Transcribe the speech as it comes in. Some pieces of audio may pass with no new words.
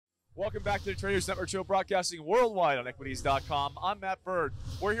Welcome back to the Traders Network Show, broadcasting worldwide on equities.com. I'm Matt Bird.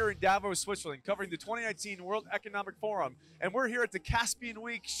 We're here in Davos, Switzerland, covering the 2019 World Economic Forum, and we're here at the Caspian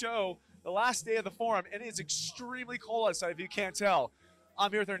Week show, the last day of the forum, and it's extremely cold outside, if you can't tell.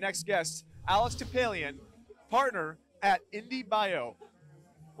 I'm here with our next guest, Alex Topalian, partner at IndieBio.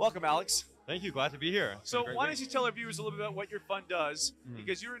 Welcome, Alex. Thank you. Glad to be here. So why don't you tell our viewers a little bit about what your fund does,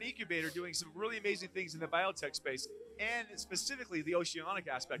 because you're an incubator doing some really amazing things in the biotech space, and specifically the oceanic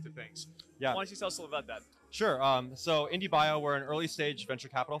aspect of things. Yeah. Why don't you tell us a little about that? Sure. So IndieBio, we're an early stage venture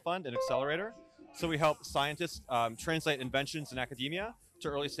capital fund and accelerator. So we help scientists translate inventions in academia to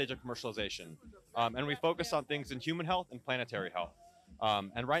early stage of commercialization. And we focus on things in human health and planetary health.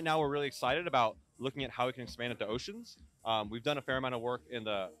 And right now we're really excited about looking at how we can expand into oceans. We've done a fair amount of work in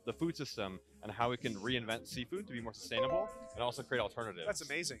the food system and how we can reinvent seafood to be more sustainable and also create alternatives. That's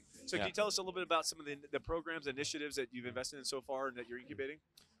amazing. So can you tell us a little bit about some of the programs, initiatives that you've invested in so far and that you're incubating?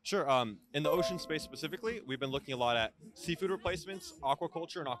 Sure. In the ocean space specifically, we've been looking a lot at seafood replacements,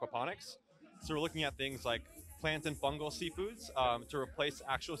 aquaculture, and aquaponics. So we're looking at things like plant and fungal seafoods to replace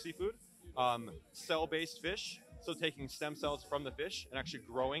actual seafood, cell-based fish, so taking stem cells from the fish and actually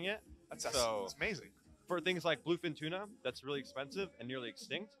growing it. That's amazing. For things like bluefin tuna, that's really expensive and nearly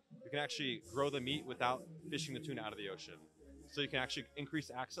extinct, you can actually grow the meat without fishing the tuna out of the ocean. So you can actually increase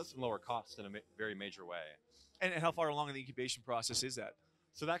access and lower costs in a very major way. And how far along in the incubation process is that?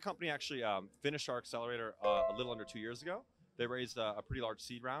 So that company actually finished our accelerator a little under 2 years ago. They raised a pretty large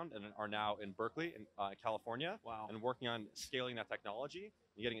seed round and are now in Berkeley, in California, and working on scaling that technology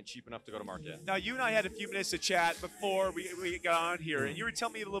and getting it cheap enough to go to market. Now, you and I had a few minutes to chat before we got on here, and you were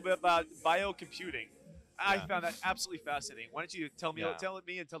telling me a little bit about biocomputing. I found that absolutely fascinating. Why don't you tell me and tell the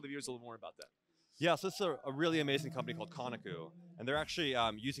viewers a little more about that? Yeah, so it's a really amazing company called Konoku, and they're actually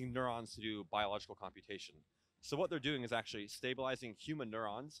using neurons to do biological computation. So what they're doing is actually stabilizing human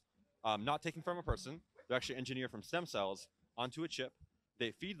neurons, not taken from a person. They're actually engineered from stem cells onto a chip.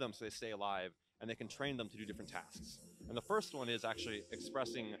 They feed them so they stay alive, and they can train them to do different tasks. And the first one is actually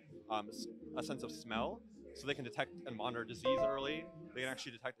expressing a sense of smell, so they can detect and monitor disease early. They can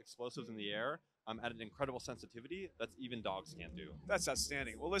actually detect explosives in the air at an incredible sensitivity that even dogs can't do. That's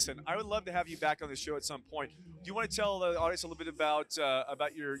outstanding. Well, listen, I would love to have you back on the show at some point. Do you want to tell the audience a little bit about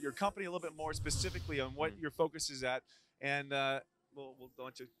your company, a little bit more specifically on what your focus is at, and we'll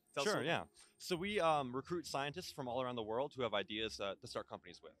want to tell us. Sure, yeah. So we recruit scientists from all around the world who have ideas to start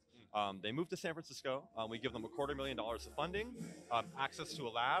companies with. They move to San Francisco. We give them $250,000 of funding, access to a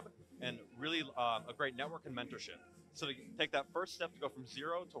lab, and really a great network and mentorship. So to take that first step to go from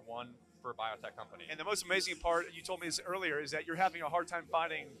 0 to 1 for a biotech company. And the most amazing part, you told me this earlier, is that you're having a hard time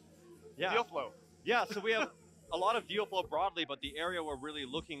finding deal flow. Yeah, so we have a lot of deal flow broadly, but the area we're really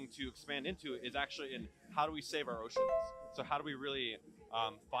looking to expand into is actually in how do we save our oceans? So how do we really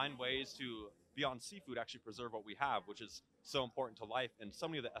find ways to, beyond seafood, actually preserve what we have, which is so important to life and so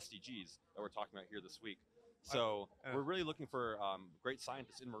many of the SDGs that we're talking about here this week. So we're really looking for great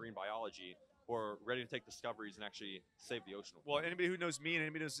scientists in marine biology who are ready to take discoveries and actually save the ocean. Well, anybody who knows me and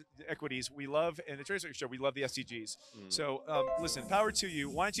anybody who knows equities, we love, and the Traders Network Show, we love the SDGs. So listen, power to you.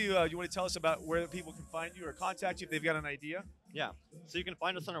 Why don't you want to tell us about where people can find you or contact you if they've got an idea? Yeah, so you can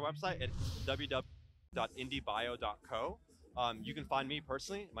find us on our website at www.indiebio.co. You can find me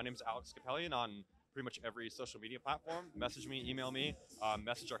personally. My name is Alex Topalian on pretty much every social media platform. Message me, email me,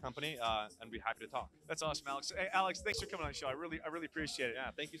 message our company, and be happy to talk. That's awesome, Alex. Hey, Alex, thanks for coming on the show. I really appreciate it. Yeah,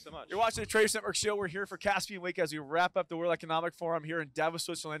 thank you so much. You're watching the Traders Network Show. We're here for Caspian Week as we wrap up the World Economic Forum here in Davos,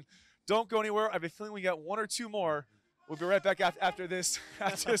 Switzerland. Don't go anywhere. I have a feeling we got one or two more. We'll be right back after this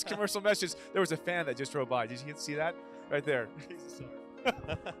commercial message. There was a fan that just drove by. Did you see that? Right there.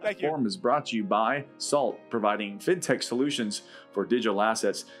 Thank you. Forum is brought to you by Salt, providing fintech solutions for digital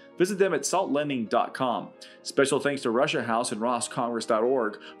assets. Visit them at saltlending.com. Special thanks to Russia House and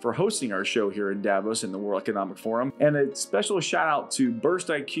rosscongress.org for hosting our show here in Davos in the World Economic Forum. And a special shout out to Burst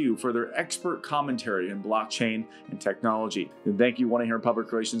IQ for their expert commentary in blockchain and technology. And thank you, 1-800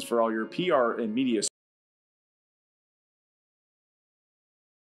 Public Relations, for all your PR and media